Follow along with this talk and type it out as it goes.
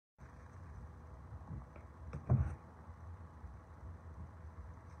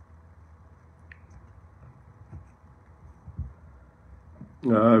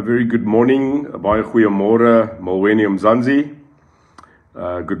Very good morning. Baie goeiemôre, Molweni Mzansi.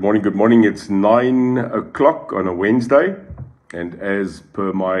 Good morning. It's 9 o'clock on a Wednesday. And as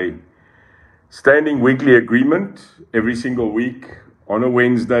per my standing weekly agreement, every single week on a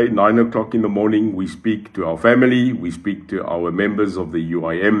Wednesday, 9 o'clock in the morning, we speak to our family, we speak to our members of the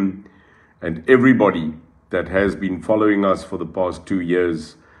UIM, and everybody that has been following us for the past 2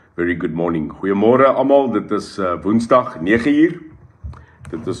 years. Very good morning. Goeiemôre almal, dit is Woensdag 9uur.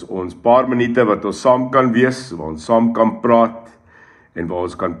 Dit is ons paar minute wat ons saam kan wees, waar ons saam kan praat en waar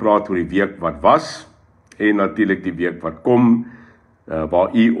ons kan praat oor die week wat was en natuurlik die week wat kom,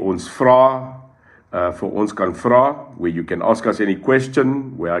 waar u ons vir ons kan vra, where you can ask us any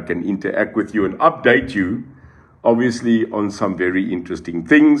question, where I can interact with you and update you, obviously on some very interesting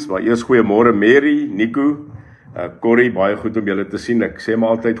things. Maar eers goeiemôre Mary, Nico, Corrie, baie goed om julle te sien. Ek sê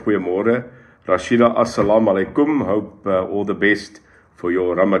maar altyd goeiemôre. Rashida, assalamu alaikum. Hope all the best for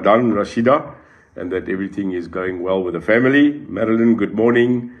your Ramadan, Rashida, and that everything is going well with the family. Marilyn, good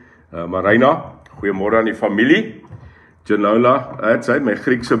morning. Marina, goeiemôre aan die familie. Janola, dit sê my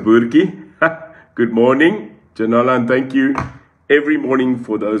Griekse boertjie. Good morning, Janola, and thank you every morning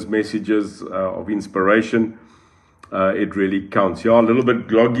for those messages of inspiration. It really counts. Yeah, a little bit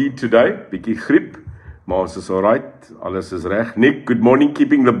groggy today, bietjie griep, maar ons is alright, alles is reg. Nick, good morning,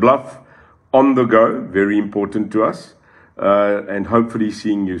 keeping the bluff on the go, very important to us. And hopefully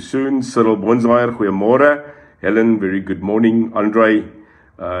seeing you soon. Cyril Bonsweier, goeiemôre. Helen, very good morning. Andre,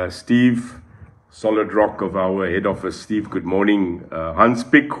 Steve, solid rock of our head office. Steve, good morning. Hans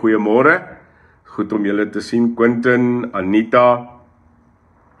Pick, goeiemôre. Goed om julle te sien. Quentin, Anita.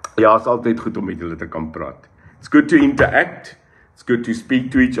 Ja, is altyd goed om met julle te kan praat. It's good to interact. It's good to speak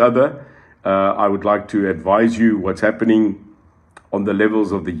to each other. I would like to advise you what's happening on the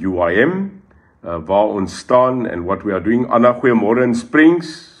levels of the UIM. Waar ons staan and what we are doing. Anna, goeiemôre in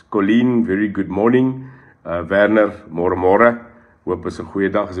Springs. Colleen, very good morning. Werner, môre. Hoop is 'n goeie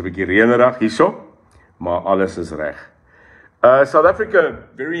dag, is 'n bietjie reënerig hierso, maar alles is reg. South Africa,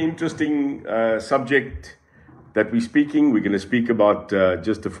 very interesting subject that we're speaking. We're going to speak about,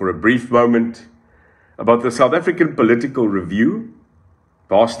 just for a brief moment, about the South African political review.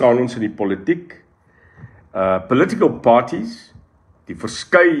 Waar staan ons in die politiek? Political parties, die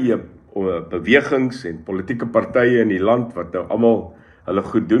verskeie bewegings en politieke partye in die land wat nou almal hulle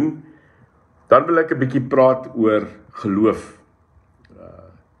goed doen. Dan wil ek 'n bietjie praat oor geloof.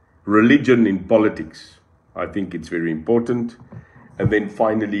 Religion in politics. I think it's very important. And then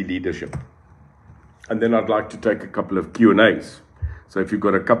finally leadership. And then I'd like to take a couple of Q&As. So if you've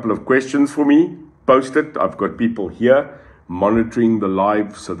got a couple of questions for me, post it. I've got people here monitoring the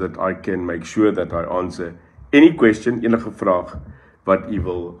live so that I can make sure that I answer any question, enige vraag wat u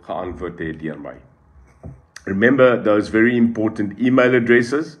wil geantwoord het deur my. Remember those very important email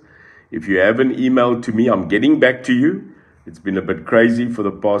addresses. If you have an email to me, I'm getting back to you. It's been a bit crazy for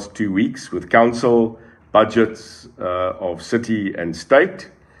the past 2 weeks with council budgets of city and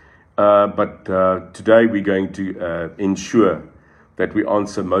state. But today we're going to ensure that we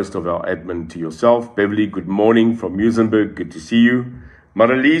answer most of our admin to yourself. Beverly, good morning from Muizenberg. Good to see you.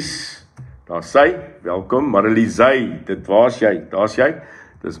 Marlies, daar sy, welkom. Marlies, dit was jy, daar's jy.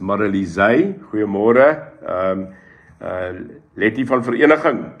 Dis Marlies, goeiemôre. Letty van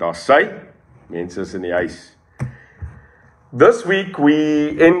Vereniging, daar's sy. Mense is in die huis. This week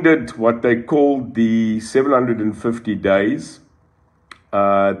we ended what they called the 750 days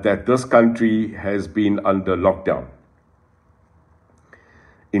that this country has been under lockdown.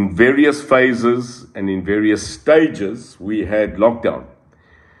 In various phases and in various stages we had lockdown.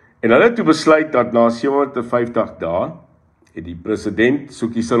 En hulle het toe besluit dat na 750 dae het die president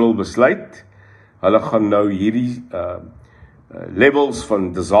Suki Cyril besluit, hulle gaan nou hierdie levels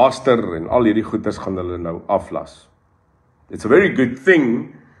van disaster en al hierdie goeders gaan hulle nou aflas. It's a very good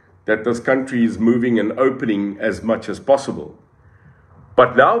thing that this country is moving and opening as much as possible.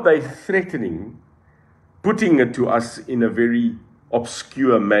 But now they're threatening, putting it to us in a very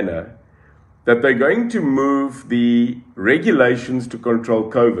obscure manner, that they're going to move the regulations to control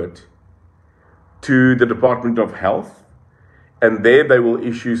COVID to the Department of Health, and there they will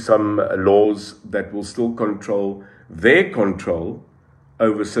issue some laws that will still control their control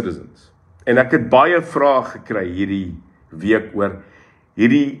over citizens. En ek het baie vrae gekry hierdie week oor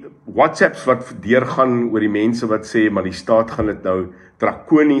hierdie WhatsApps wat deurgaan oor die mense wat sê, maar die staat gaan dit nou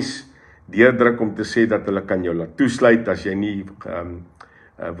drakonies deurdruk om te sê dat hulle kan jou laat toesluit as jy nie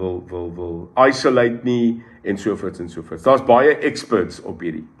wil isolate nie en sovoorts en sovoorts. Daar's baie experts op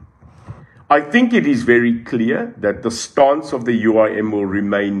hierdie. I think it is very clear that the stance of the UIM will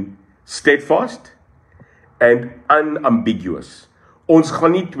remain steadfast and unambiguous Ons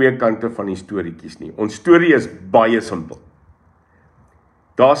gaan nie twee kante van die storie kies nie. Ons storie is baie simpel.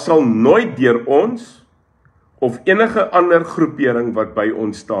 Daar sal nooit deur ons of enige ander groepering wat by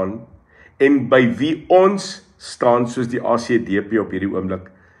ons staan en by wie ons staan soos die ACDP op hierdie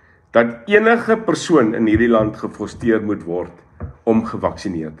oomblik, dat enige persoon in hierdie land geforceer moet word om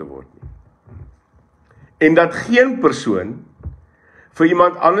gevaksineer te word nie. En dat geen persoon vir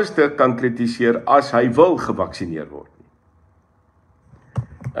iemand anders te kan kritiseer as hy wil gevaksineer word nie.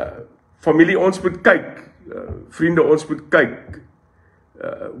 Familie, ons moet kyk, vriende, ons moet kyk.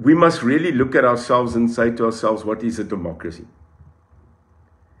 We must really look at ourselves and say to ourselves, what is a democracy?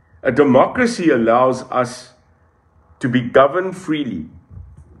 A democracy allows us to be governed freely,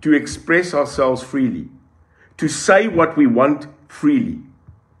 to express ourselves freely, to say what we want freely,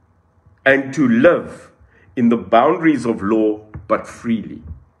 and to live in the boundaries of law, but freely.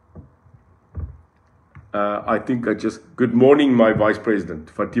 Good morning, my Vice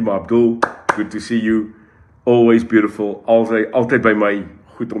President, Fatima Abdul. Good to see you. Always beautiful. Altyd by my,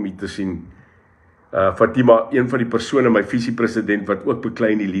 goed om u te sien. Fatima, een van die persone, my visiepresident, wat ook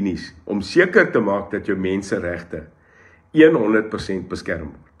beklei in die linies, om seker te maak dat jou menseregte 100%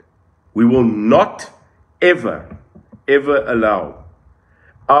 beskerm word. We will not ever allow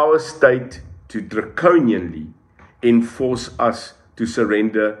our state to draconianly enforce us to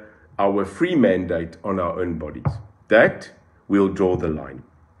surrender our free mandate on our own bodies. That will draw the line.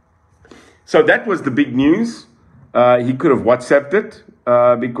 So that was the big news. He could have WhatsApped it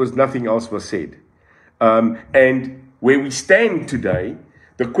because nothing else was said. And where we stand today,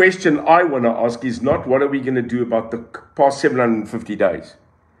 the question I want to ask is not what are we going to do about the past 750 days.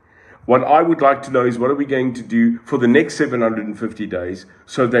 What I would like to know is what are we going to do for the next 750 days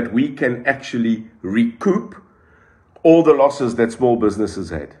so that we can actually recoup all the losses that small businesses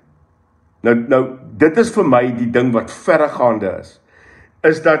had. Nou, dit is vir my die ding wat verregaande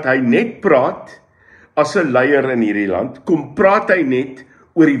is dat hy net praat as 'n leier in hierdie land, kom praat hy net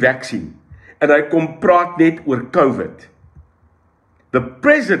oor die vaksin, en hy kom praat net oor COVID. The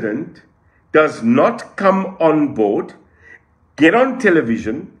president does not come on board, get on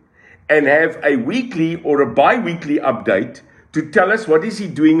television, and have a weekly or a bi-weekly update to tell us what is he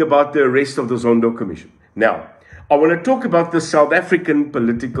doing about the arrest of the Zondo Commission. Now, I want to talk about the South African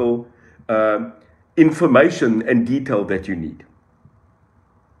political information and detail that you need.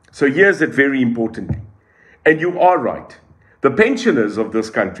 So here's it very importantly. And you are right. The pensioners of this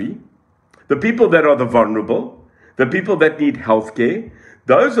country, the people that are the vulnerable, the people that need health care,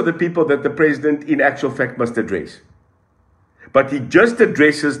 those are the people that the president in actual fact must address. But he just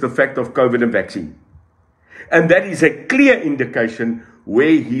addresses the fact of COVID and vaccine. And that is a clear indication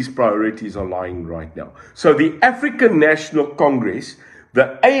where his priorities are lying right now. So the African National Congress,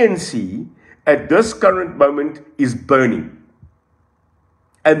 the ANC, at this current moment is burning.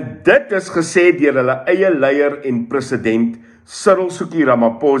 En dit is gesê deur hulle eie leier en president, Cyril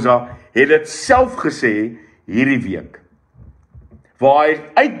Ramaphosa, het dit self gesê hierdie week. Waar hy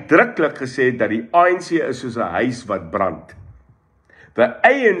uitdruklik gesê dat die ANC is soos 'n huis wat brand. The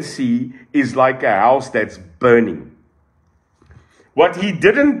ANC is like a house that's burning. What he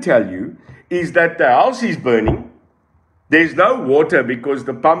didn't tell you is that the house is burning. There's no water because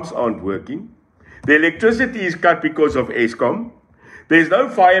the pumps aren't working. The electricity is cut because of Eskom. There's no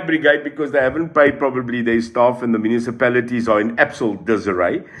fire brigade because they haven't paid probably their staff and the municipalities are in absolute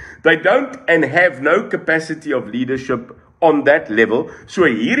disarray. They don't and have no capacity of leadership on that level. So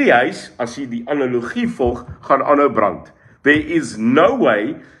hierdie huis, as jy die analogie volg, gaan aanhou brand. There is no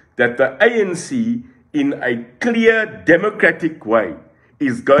way that the ANC in a clear democratic way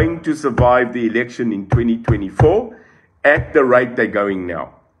is going to survive the election in 2024 at the rate they're going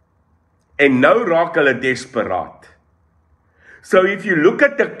now. En nou raak hulle desperaat. So if you look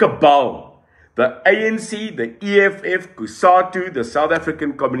at the cabal, the ANC, the EFF, COSATU, the South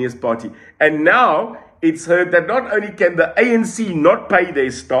African Communist Party, and now it's heard that not only can the ANC not pay their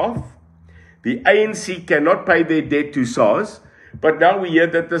staff, the ANC cannot pay their debt to SARS, but now we hear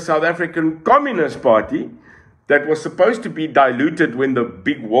that the South African Communist Party, that was supposed to be diluted when the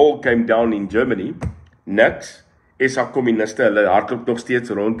big wall came down in Germany, niks, SA communiste, hulle hardloop nog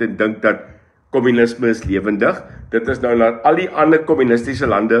steeds rond en dink dat communisme is lewendig. Dit is nou dat al die ander communistiese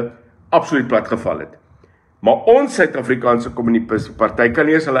lande absoluut platgeval het. Maar ons Suid-Afrikaanse Kommuniste Party kan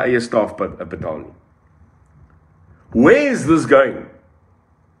nie eens hulle eie staf betaal nie. Where is this going?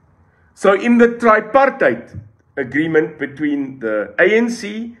 So in the tripartite agreement between the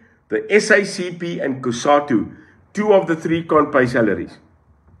ANC, the SACP and COSATU, 2 of the 3 can't pay salaries.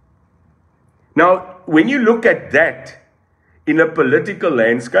 Now, when you look at that in a political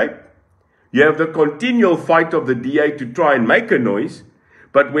landscape, You have the continual fight of the DA to try and make a noise,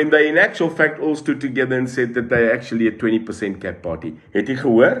 but when they in actual fact all stood together and said that they're actually a 20% cap party. Het jy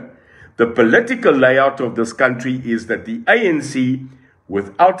gehoor? The political layout of this country is that the ANC,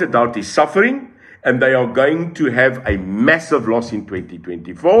 without a doubt, is suffering, and they are going to have a massive loss in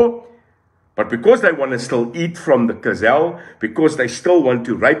 2024. But because they want to still eat from the gazelle, because they still want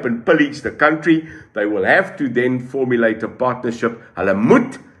to rape and pillage the country, they will have to then formulate a partnership. Hulle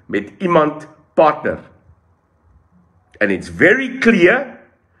moet met iemand partner. And it's very clear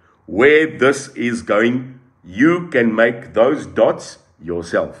where this is going. You can make those dots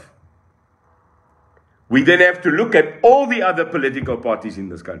yourself. We then have to look at all the other political parties in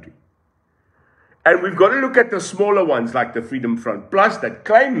this country. And we've got to look at the smaller ones like the Freedom Front Plus that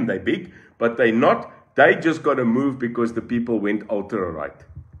claim they're big, but they're not. They just got to move because the people went ultra-right.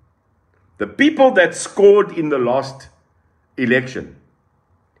 The people that scored in the last election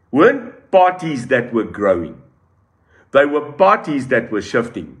weren't parties that were growing. They were parties that were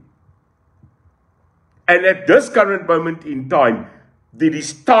shifting. And at this current moment in time, there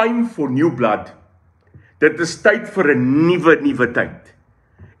is time for new blood. Dit is tyd vir 'n nuwe tyd.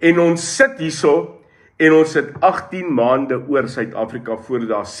 En ons sit hierso en ons het 18 maande oor Suid-Afrika voor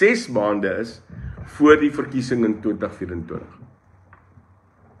daar 6 maande is voor die verkiesing in 2024.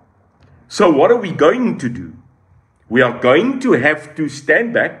 So what are we going to do? We are going to have to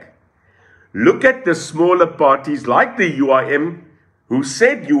stand back, look at the smaller parties like the UIM, who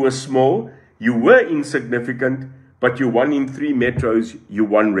said you were small, you were insignificant, but you won in 3 metros, you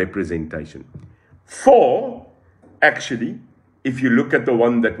won representation. 4, actually, if you look at the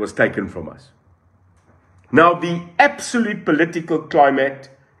one that was taken from us. Now, the absolute political climate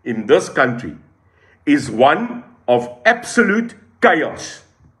in this country is one of absolute chaos.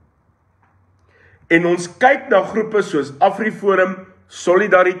 En ons kyk na groepe soos AfriForum,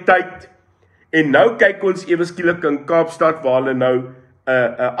 Solidariteit, en nou kyk ons ewe skielik in Kaapstad waar hulle nou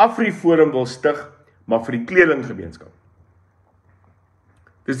 'n AfriForum wil stig, maar vir die kleerlinggemeenskap.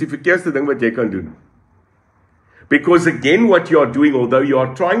 Dis die verkeerste ding wat jy kan doen. Because again, what you are doing, although you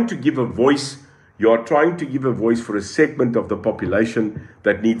are trying to give a voice, you are trying to give a voice for a segment of the population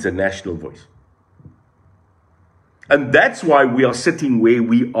that needs a national voice. And that's why we are sitting where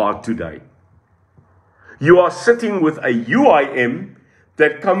we are today. You are sitting with a UIM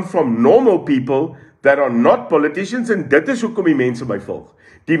that come from normal people that are not politicians, en dit is hoekom die mense my volg.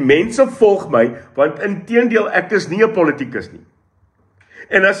 Die mense volg my, want inteendeel ek is nie 'n politikus nie.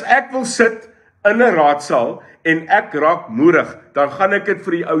 En as ek wil sit in 'n raadsaal en ek raak moerig, dan gaan ek dit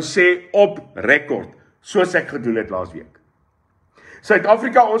vir die ou sê op rekord, soos ek gedoen het laasweek.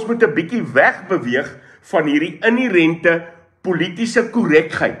 Suid-Afrika, ons moet 'n bietjie wegbeweeg van hierdie inherente politiese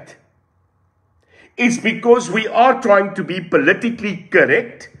korrektheid. It's because we are trying to be politically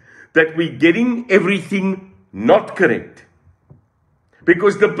correct that we're getting everything not correct.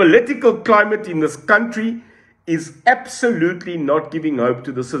 Because the political climate in this country is absolutely not giving hope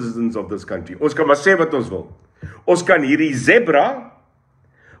to the citizens of this country. Ons kan maar sê wat ons wil. Ons kan hierdie zebra,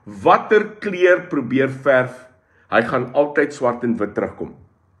 watter kleur probeer verf, hy gaan altyd swart en wit terugkom.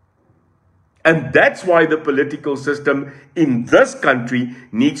 And that's why the political system in this country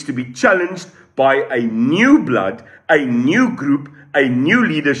needs to be challenged by a new blood, a new group, a new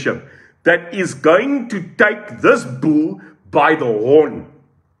leadership that is going to take this bull by the horn,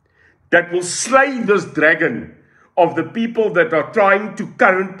 that will slay this dragon of the people that are trying to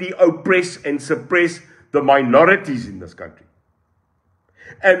currently oppress and suppress the minorities in this country.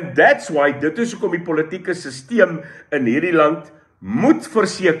 And that's why dit is hoekom die politieke systeem in hierdie land moet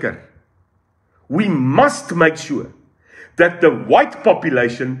verseker. We must make sure that the white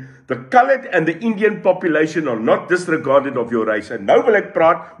population, the colored and the Indian population are not disregarded of your race. En nou wil ek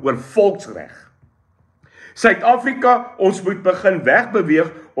praat oor volksreg. Suid-Afrika, ons moet begin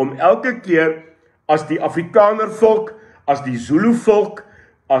wegbeweeg om elke keer as die Afrikaner volk, as die Zulu volk,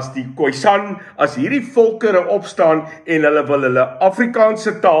 as die Khoisan, as hierdie volkere opstaan en hulle wil hulle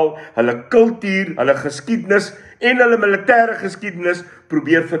Afrikaanse taal, hulle kultuur, hulle geskiedenis en hulle militêre geskiedenis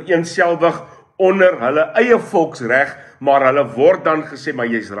probeer vereenselwig onder hulle eie volksreg, maar hulle word dan gesê, maar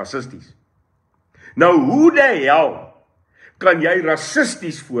jy's rassisties. Nou, hoe die hel kan jy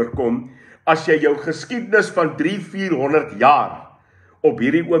rassisties voorkom as jy jou geskiedenis van 300-400 jaar op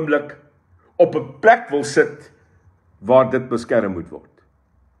hierdie oomblik op 'n plek wil sit waar dit beskerm moet word?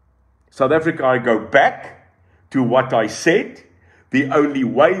 South Africa, I go back to what I said. The only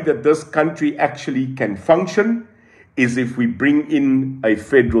way that this country actually can function is if we bring in a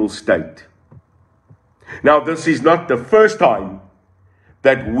federal state. Now, this is not the first time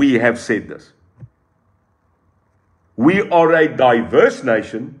that we have said this. We are a diverse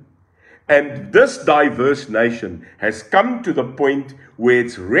nation, And this diverse nation has come to the point where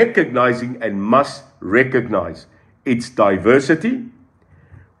it's recognizing and must recognize its diversity,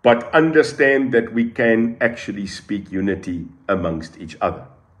 but understand that we can actually speak unity amongst each other.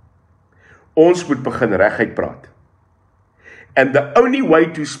 Ons moet begin reguit praat. And the only way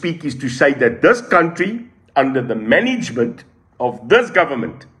to speak is to say that this country, under the management of this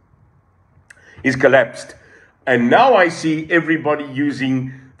government, is collapsed. And now I see everybody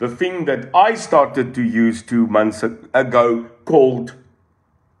using the thing that I started to use 2 months ago, called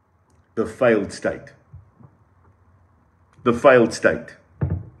the failed state. The failed state.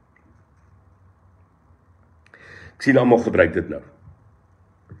 Ek sien almal gebruik dit nou.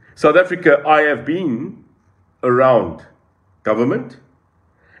 South Africa, I have been around government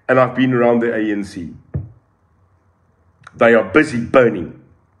and I've been around the ANC. They are busy burning.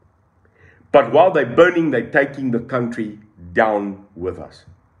 But while they're burning, they're taking the country down with us.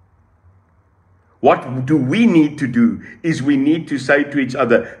 What do we need to do is we need to say to each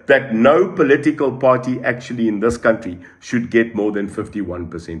other that no political party actually in this country should get more than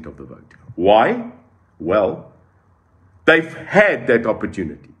 51% of the vote. Why? Well, they've had that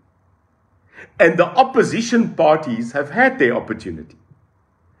opportunity. And the opposition parties have had their opportunity.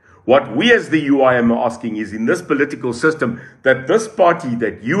 What we as the UIM are asking is, in this political system, that this party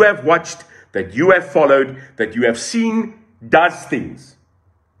that you have watched, that you have followed, that you have seen, does things.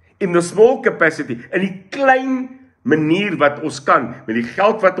 In the small capacity, in die klein manier wat ons kan, met die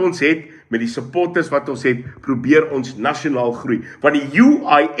geld wat ons het, met die supporters wat ons het, probeer ons nasionaal groei. Want die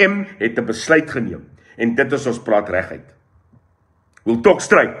UIM het 'n besluit geneem, en dit is ons praat reguit. We'll talk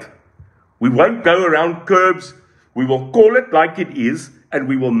straight. We won't go around curbs. We will call it like it is, and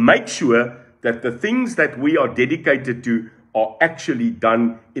we will make sure that the things that we are dedicated to are actually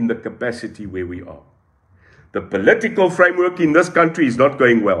done in the capacity where we are. The political framework in this country is not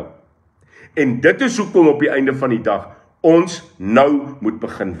going well. En dit is hoekom op die einde van die dag ons nou moet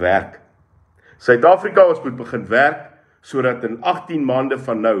begin werk. Suid-Afrika, ons moet begin werk sodat in 18 maande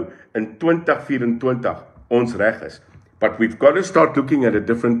van nou in 2024 ons reg is. But we've got to start looking at a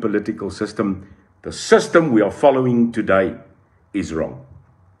different political system. The system we are following today is wrong.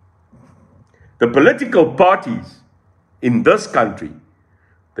 The political parties in this country,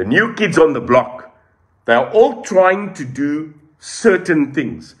 the new kids on the block, they are all trying to do certain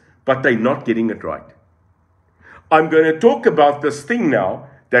things, but they're not getting it right. I'm going to talk about this thing now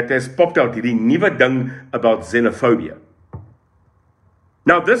that has popped out, hierdie nuwe ding about xenophobia.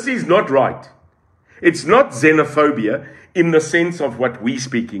 Now, this is not right. It's not xenophobia in the sense of what we're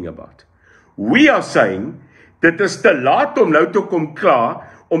speaking about. We are saying dit is te laat om nou te kom klaar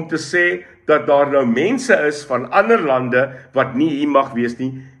om te sê dat daar nou mense is van ander lande wat nie hier mag wees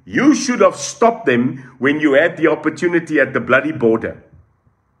nie. You should have stopped them when you had the opportunity at the bloody border.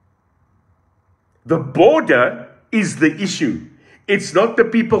 The border is the issue. It's not the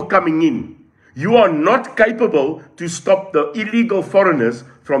people coming in. You are not capable to stop the illegal foreigners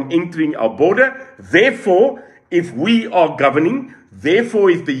from entering our border. Therefore, if we are governing, therefore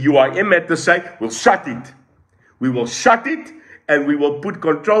if the UIM had to say, we'll shut it. We will shut it and we will put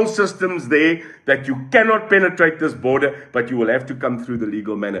control systems there that you cannot penetrate this border, but you will have to come through the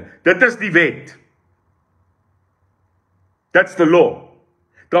legal manner. Dit is die wet. That's the law.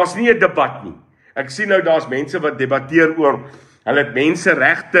 Daar's nie 'n debat nie. Ek sien nou daar's mense wat debatteer oor hulle het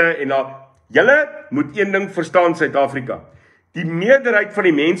menseregte en julle moet een ding verstaan, Suid-Afrika. Die meerderheid van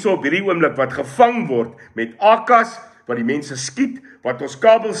die mense op hierdie oomblik wat gevang word met AK's, wat die mense skiet, wat ons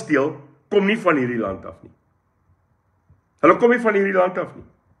kabel steel, kom nie van hierdie land af nie. Hulle kom nie van hierdie land af nie.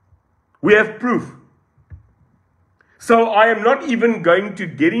 We have proof. So I am not even going to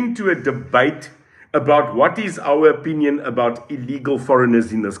get into a debate about what is our opinion about illegal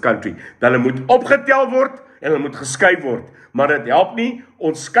foreigners in this country. Dat hulle moet opgetel word en hulle moet geskuif word. Maar dit help nie,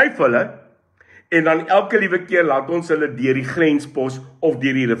 ons skuif hulle en dan elke liewe keer laat ons hulle deur die grenspos of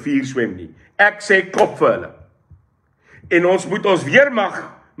deur die rivier swem nie. Ek sê kop vir hulle. En ons moet ons weermag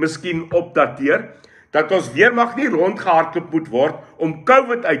miskien opdateer, dat ons weermag nie rondgehardloop moet word om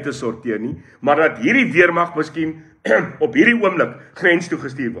COVID uit te sorteer nie, maar dat hierdie weermag miskien op hierdie oomblik grens toe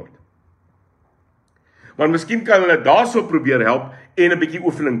gestuur word. Want miskien kan hulle daarso probeer help en 'n bietjie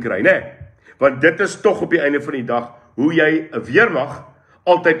oefening kry, né? Want dit is tog op die einde van die dag hoe jy 'n weermag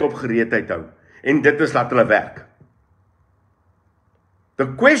altyd op gereedheid hou. En dit is laat hulle werk.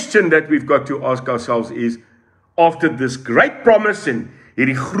 The question that we've got to ask ourselves is, after this great promise en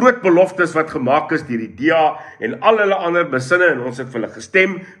hierdie groot beloftes wat gemaak is deur die DA en al hulle ander besinne, en ons het vir hulle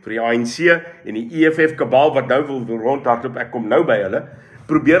gestem, vir die ANC en die EFF kabaal wat nou wil rondhardloop, ek kom nou by hulle,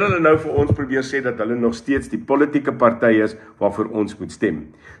 probeer hulle nou vir ons probeer sê dat hulle nog steeds die politieke party is waarvoor ons moet stem.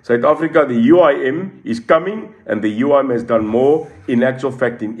 Suid-Afrika, the UIM is coming, and the UIM has done more in actual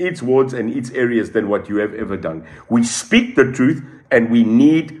fact in its wards and its areas than what you have ever done. We speak the truth and we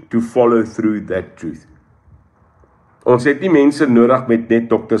need to follow through that truth. Ons het nie mense nodig met net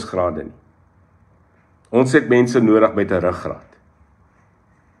doktersgrade nie. Ons het mense nodig met 'n ruggraat.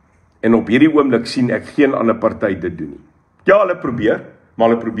 En op hierdie oomblik sien ek geen ander party dit doen nie. Ja, hulle probeer, maar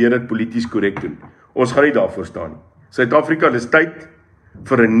hulle probeer dit polities korrek doen. Ons gaan nie daarvoor staan nie. Suid-Afrika, dis tyd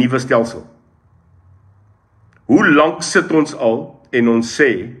vir 'n nuwe stelsel. Hoe lank sit ons al en ons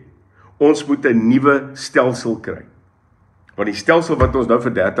sê, ons moet 'n nuwe stelsel kry? Want die stelsel wat ons nou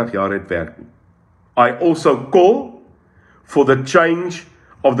vir 30 jaar het werk nie. I also call for the change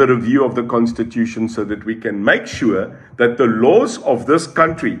of the review of the Constitution so that we can make sure that the laws of this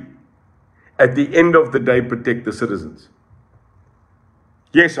country at the end of the day protect the citizens.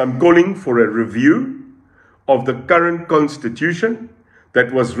 Yes, I'm calling for a review of the current Constitution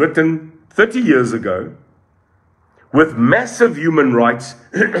that was written 30 years ago with massive human rights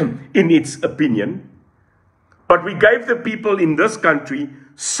in its opinion, but we gave the people in this country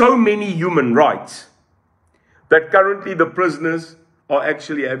so many human rights that currently the prisoners are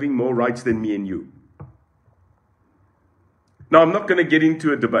actually having more rights than me and you. Now, I'm not going to get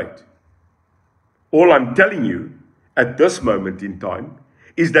into a debate. All I'm telling you at this moment in time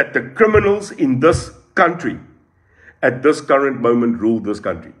is that the criminals in this country at this current moment rule this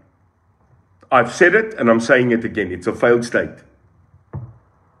country. I've said it and I'm saying it again. It's a failed state.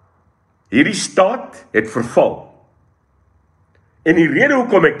 Hierdie staat het verval. En die rede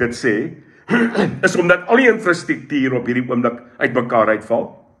hoekom ek dit sê, is omdat al die infrastruktuur op hierdie oomblik uitmekaar uitval.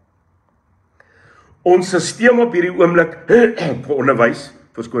 Ons stelsel op hierdie oomblik vir onderwys,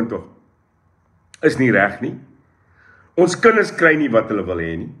 verskoon tog, is nie reg nie. Ons kinders kry nie wat hulle wil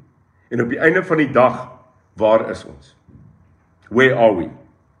hê nie. En op die einde van die dag, waar is ons? Where are we?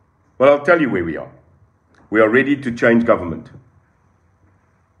 Well, I'll tell you where we are. We are ready to change government.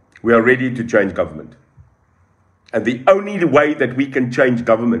 We are ready to change government. And the only way that we can change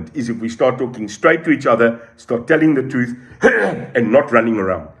government is if we start talking straight to each other, start telling the truth, and not running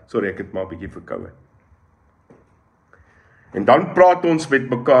around. Sorry, ek het maar 'n bietjie verkoue. En dan praat ons met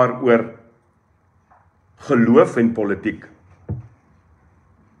mekaar oor geloof en politiek.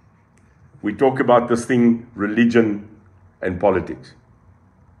 We talk about this thing, religion and politics.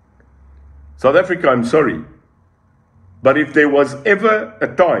 South Africa, I'm sorry, but if there was ever a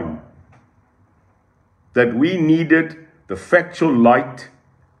time that we needed the factual light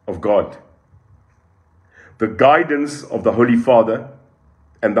of God, the guidance of the Holy Father,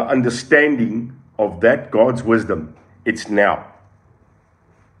 and the understanding of that God's wisdom, it's now.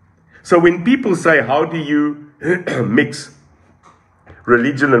 So when people say, how do you mix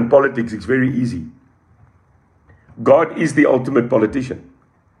religion and politics, it's very easy. God is the ultimate politician.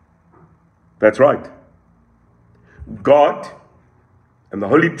 That's right. God and the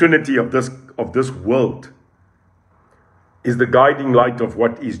Holy Trinity of this world is the guiding light of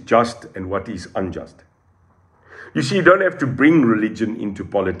what is just and what is unjust. You see, you don't have to bring religion into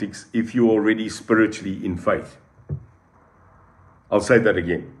politics if you're already spiritually in faith. I'll say that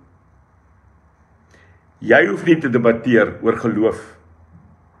again. Jy hoef nie te debatteer oor geloof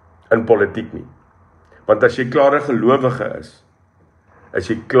in politiek nie. Want as jy klaar 'n gelowige is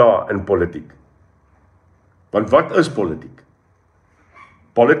jy klaar in politiek. Want wat is politiek?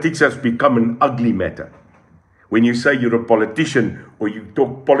 Politics has become an ugly matter. When you say you're a politician or you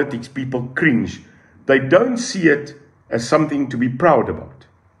talk politics, people cringe. They don't see it as something to be proud about.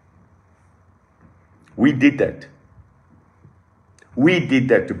 We did that. We did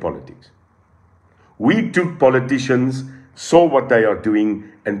that to politics. We took politicians, saw what they are doing,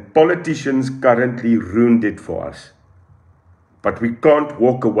 and politicians currently ruined it for us. But we can't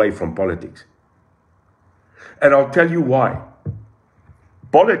walk away from politics. And I'll tell you why.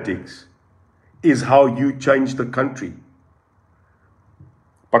 Politics is how you change the country.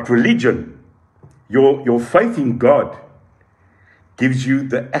 But religion, your faith in God, gives you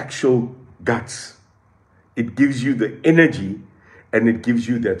the actual guts. It gives you the energy, and it gives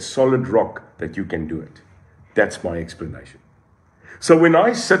you that solid rock that you can do it. That's my explanation. So when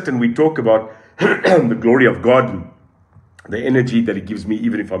I sit and we talk about the glory of God and the energy that it gives me,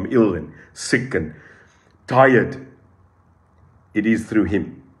 even if I'm ill and sick and tired, it is through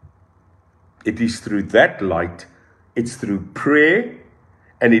Him. It is through that light, it's through prayer,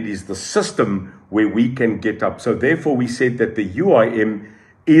 and it is the system where we can get up. So therefore we said that the UIM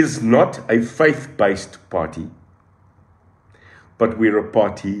is not a faith-based party, but we're a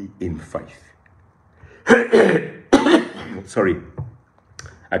party in faith. Sorry.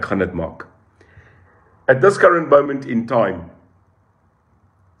 Ek gaan dit maak. At this current moment in time,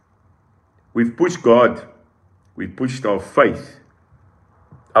 we've pushed God, we've pushed our faith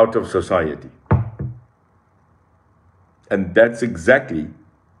out of society. And that's exactly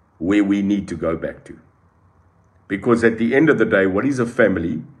where we need to go back to. Because at the end of the day, what is a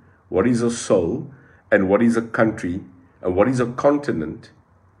family, what is a soul, and what is a country, and what is a continent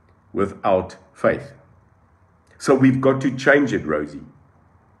without faith? So we've got to change it, Rosie.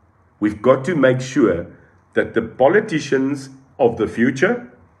 We've got to make sure that the politicians of the future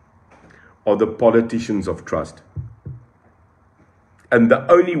are the politicians of trust. And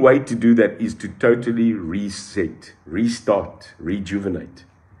the only way to do that is to totally reset, restart, rejuvenate.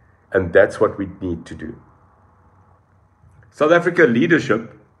 And that's what we need to do. South Africa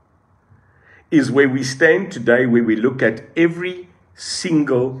leadership is where we stand today, where we look at every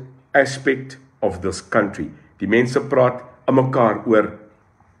single aspect of this country. Die mense praat aan mekaar oor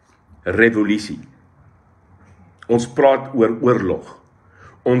revolusie. Ons praat oor oorlog.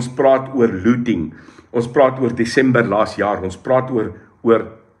 Ons praat oor looting. Ons praat oor Desember laas jaar. Ons praat oor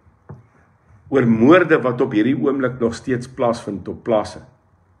moorde wat op hierdie oomblik nog steeds plaasvind op plase.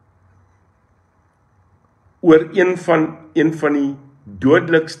 Oor een van die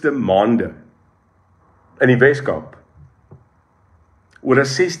dodelikste maande in die Weskaap. Oor 'n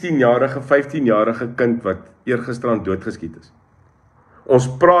 16-jarige, 15-jarige kind wat eergisterand doodgeskiet is. Ons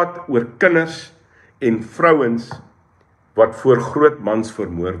praat oor kinders en vrouens wat voor groot mans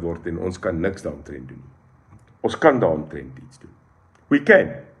vermoor word en ons kan niks daaromtrent doen. Ons kan daaromtrent iets doen.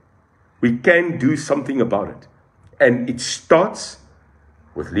 We can do something about it. And it starts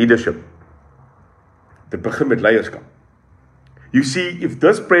with leadership. Dit begin met leierskap. You see, if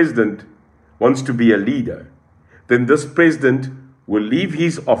this president wants to be a leader, then this president will leave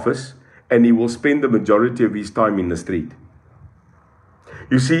his office and he will spend the majority of his time in the street.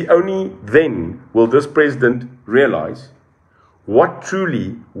 You see, only then will this president realize what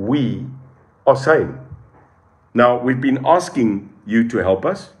truly we are saying. Now, we've been asking you to help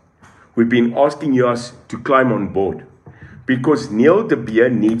us. We've been asking you to climb on board because Neil de Beer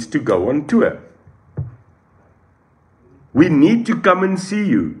needs to go on tour. We need to come and see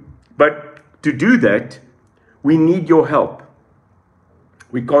you. But to do that, we need your help.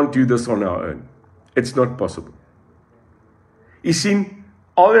 We can't do this on our own. It's not possible. U sien,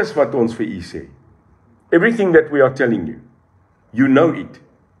 alles wat ons vir u sê, everything that we are telling you, you know it.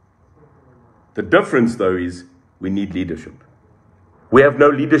 The difference, though, is we need leadership. We have no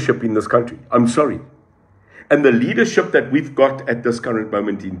leadership in this country. I'm sorry. And the leadership that we've got at this current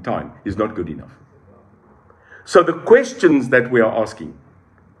moment in time is not good enough. So the questions that we are asking,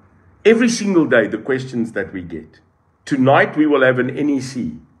 every single day, the questions that we get. Tonight we will have an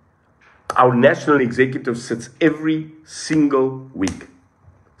NEC. Our national executive sits every single week.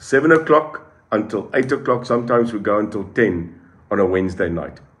 7 o'clock until 8 o'clock. Sometimes we go until 10 on a Wednesday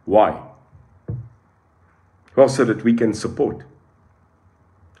night. Why? Well, so that we can support.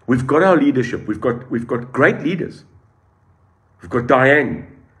 We've got our leadership. We've got great leaders. We've got Diane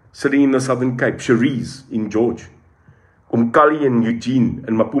sitting in the Southern Cape, Cherise in George, Umkali and Eugene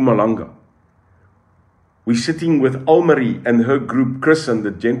and Mpumalanga. We're sitting with Almarie and her group, Chris and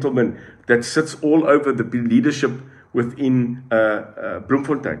the gentleman that sits all over the leadership within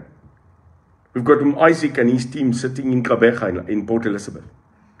Bloemfontein. We've got Isaac and his team sitting in Kabega in Port Elizabeth.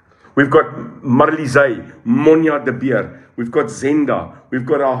 We've got Marlize, Monia de Beer. We've got Zenda. We've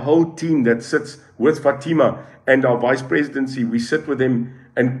got our whole team that sits with Fatima and our vice presidency. We sit with them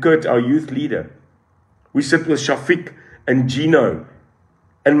and Kurt, our youth leader. We sit with Shafiq and Gino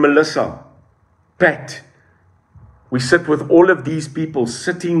and Melissa, Pat. We sit with all of these people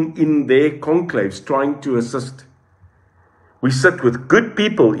sitting in their conclaves trying to assist. We sit with good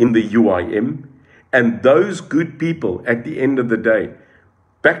people in the UIM, and those good people at the end of the day,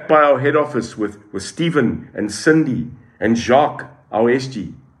 backed by our head office with Stephen and Cindy and Jacques, our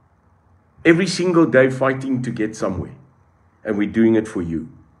SG, every single day fighting to get somewhere. And we're doing it for you.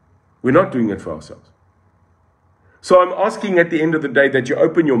 We're not doing it for ourselves. So I'm asking at the end of the day that you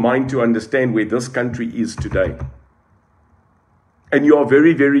open your mind to understand where this country is today. And you are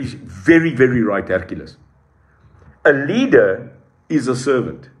very, very, very, very right, Hercules. A leader is a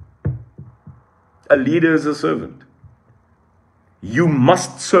servant. A leader is a servant. You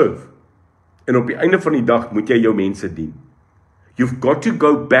must serve. En op die einde van die dag moet jy jou mense dien. You've got to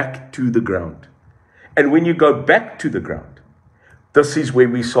go back to the ground. And when you go back to the ground, this is where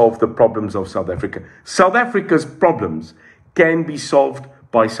we solve the problems of South Africa. South Africa's problems can be solved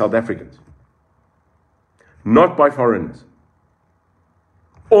by South Africans, not by foreigners.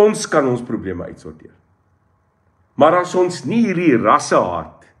 Ons kan ons probleme uitsorteer. Maar as ons nie hierdie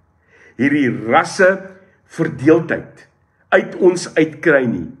rassehaat hierdie rasse verdeeldheid uit ons uitkry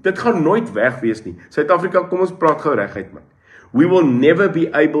nie. Dit gaan nooit weg wees nie. Suid-Afrika, kom ons praat gou reguit man. We will never be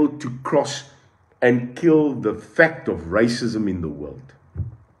able to cross and kill the fact of racism in the world.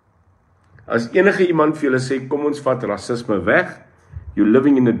 As enige iemand vir julle sê, kom ons vat rasisme weg, you're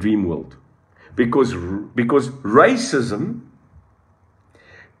living in a dream world. Because racism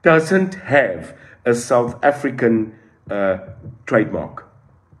doesn't have a South African trademark.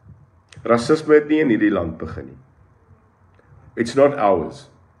 Rasisme het nie in hierdie land begin nie. It's not ours.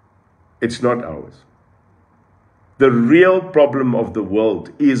 It's not ours. The real problem of the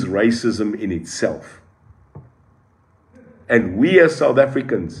world is racism in itself. And we as South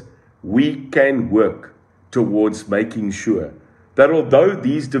Africans, we can work towards making sure that although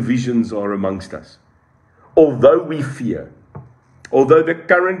these divisions are amongst us, although we fear, although the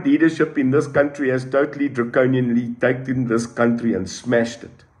current leadership in this country has totally draconianly taken this country and smashed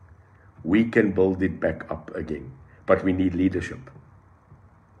it, we can build it back up again. But we need leadership.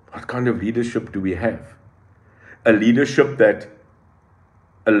 What kind of leadership do we have? A leadership that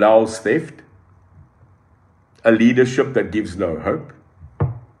allows theft? A leadership that gives no hope?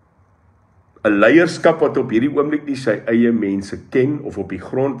 'n leierskap wat op hierdie oomblik nie sy eie mense ken of op die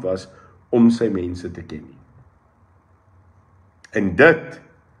grond was om sy mense te ken nie. En dit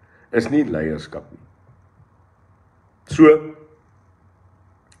is nie leierskap nie. So,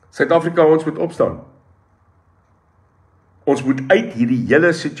 Suid-Afrika, ons moet opstaan. Ons moet uit hierdie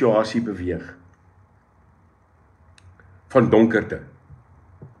hele situasie beweeg. Van donkerte.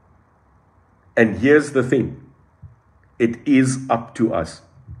 And here's the thing. It is up to us.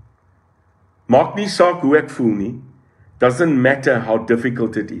 Maak nie saak hoe ek voel nie. Doesn't matter how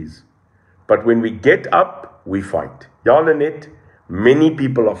difficult it is. But when we get up, we fight. Ja, Lenet, many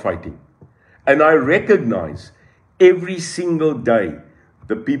people are fighting. And I recognize every single day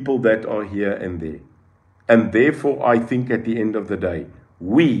the people that are here and there. And therefore, I think at the end of the day,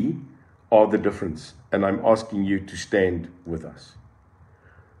 we are the difference. And I'm asking you to stand with us.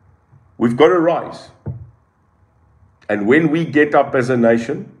 We've got to rise. And when we get up as a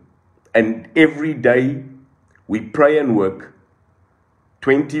nation, and every day we pray and work,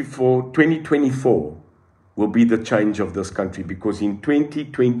 2024 will be the change of this country. Because in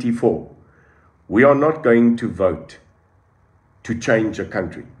 2024, we are not going to vote to change a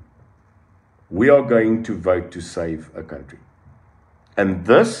country. We are going to vote to save a country. And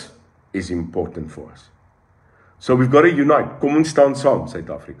this is important for us. So we've got to unite. Kom ons staan saam, South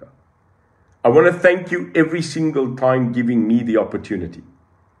Africa. I want to thank you every single time giving me the opportunity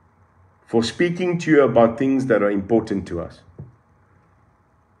for speaking to you about things that are important to us.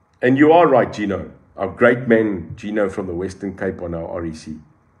 And you are right, Gino, our great man, Gino from the Western Cape on our REC.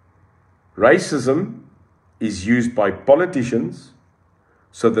 Racism is used by politicians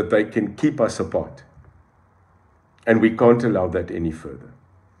so that they can keep us apart. And we can't allow that any further.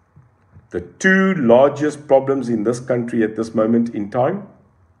 The two largest problems in this country at this moment in time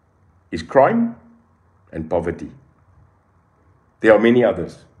is crime and poverty. There are many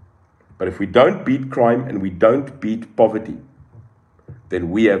others. But if we don't beat crime and we don't beat poverty, then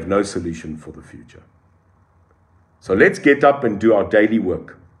we have no solution for the future. So let's get up and do our daily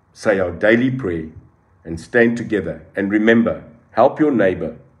work, say our daily prayer, and stand together. And remember, help your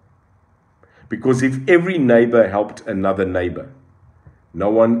neighbor. Because if every neighbor helped another neighbor, no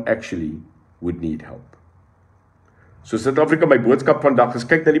one actually would need help. So Suid-Afrika, my boodskap vandag is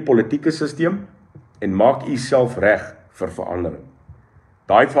kyk na die politieke sisteem en maak u self reg vir verandering.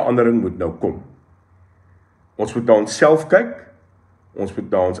 Daai verandering moet nou kom. Ons moet na onsself kyk, ons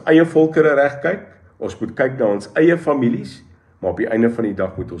moet na ons eie volkere reg kyk, ons moet kyk na ons eie families, maar op die einde van die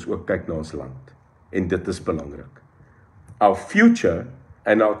dag moet ons ook kyk na ons land. En dit is belangrik. Our future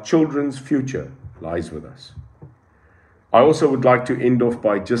and our children's future lies with us. I also would like to end off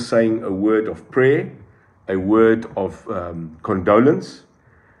by just saying a word of prayer, a word of condolence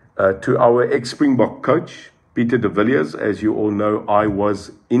to our ex-Springbok coach, Peter de Villiers. As you all know, I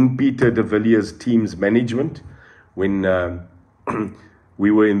was in Peter de Villiers' team's management when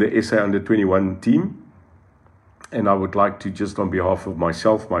we were in the SA Under-21 team. And I would like to just on behalf of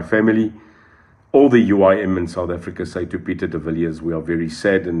myself, my family, all the UIM in South Africa say to Peter de Villiers, we are very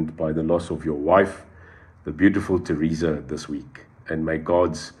saddened by the loss of your wife, the beautiful Teresa, this week. And may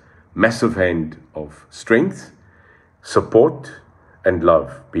God's massive hand of strength, support, and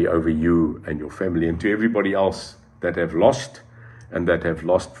love be over you and your family. And to everybody else that have lost and that have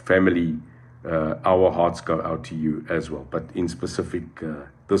lost family, our hearts go out to you as well. But in specific,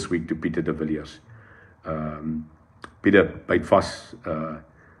 this week to Peter de Villiers. Peter, byt vas.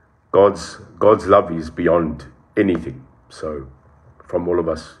 God's love is beyond anything. So from all of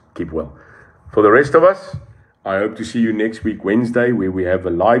us, keep well. For the rest of us, I hope to see you next week, Wednesday, where we have a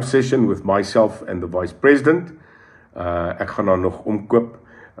live session with myself and the Vice President. Ek gaan nou nog omkoop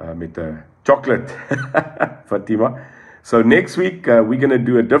met 'n chocolate, Fatima. So next week, we're going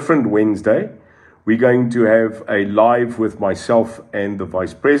to do a different Wednesday. We're going to have a live with myself and the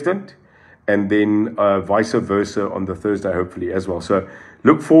Vice President, and then vice versa on the Thursday, hopefully, as well. So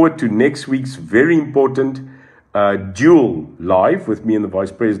look forward to next week's very important dual live with me and the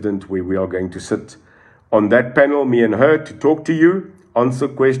Vice President, where we are going to sit on that panel, me and her, to talk to you, answer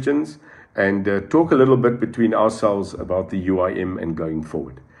questions, and talk a little bit between ourselves about the UIM and going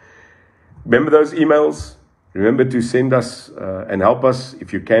forward. Remember those emails. Remember to send us and help us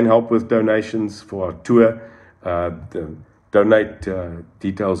if you can help with donations for our tour. The donate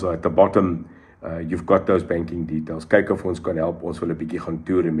details are at the bottom. You've got those banking details. Kyk of ons kan help. Ons wil 'n bietjie gaan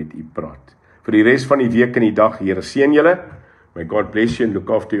toere met u praat. Vir die res van die week en die dag, Here seën julle. May God bless you and look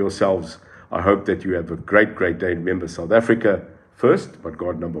after yourselves. I hope that you have a great, great day. Remember, South Africa first, but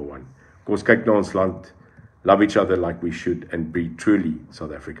God number one. Kom ons kyk na ons land. Love each other like we should and be truly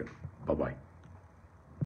South African. Bye-bye.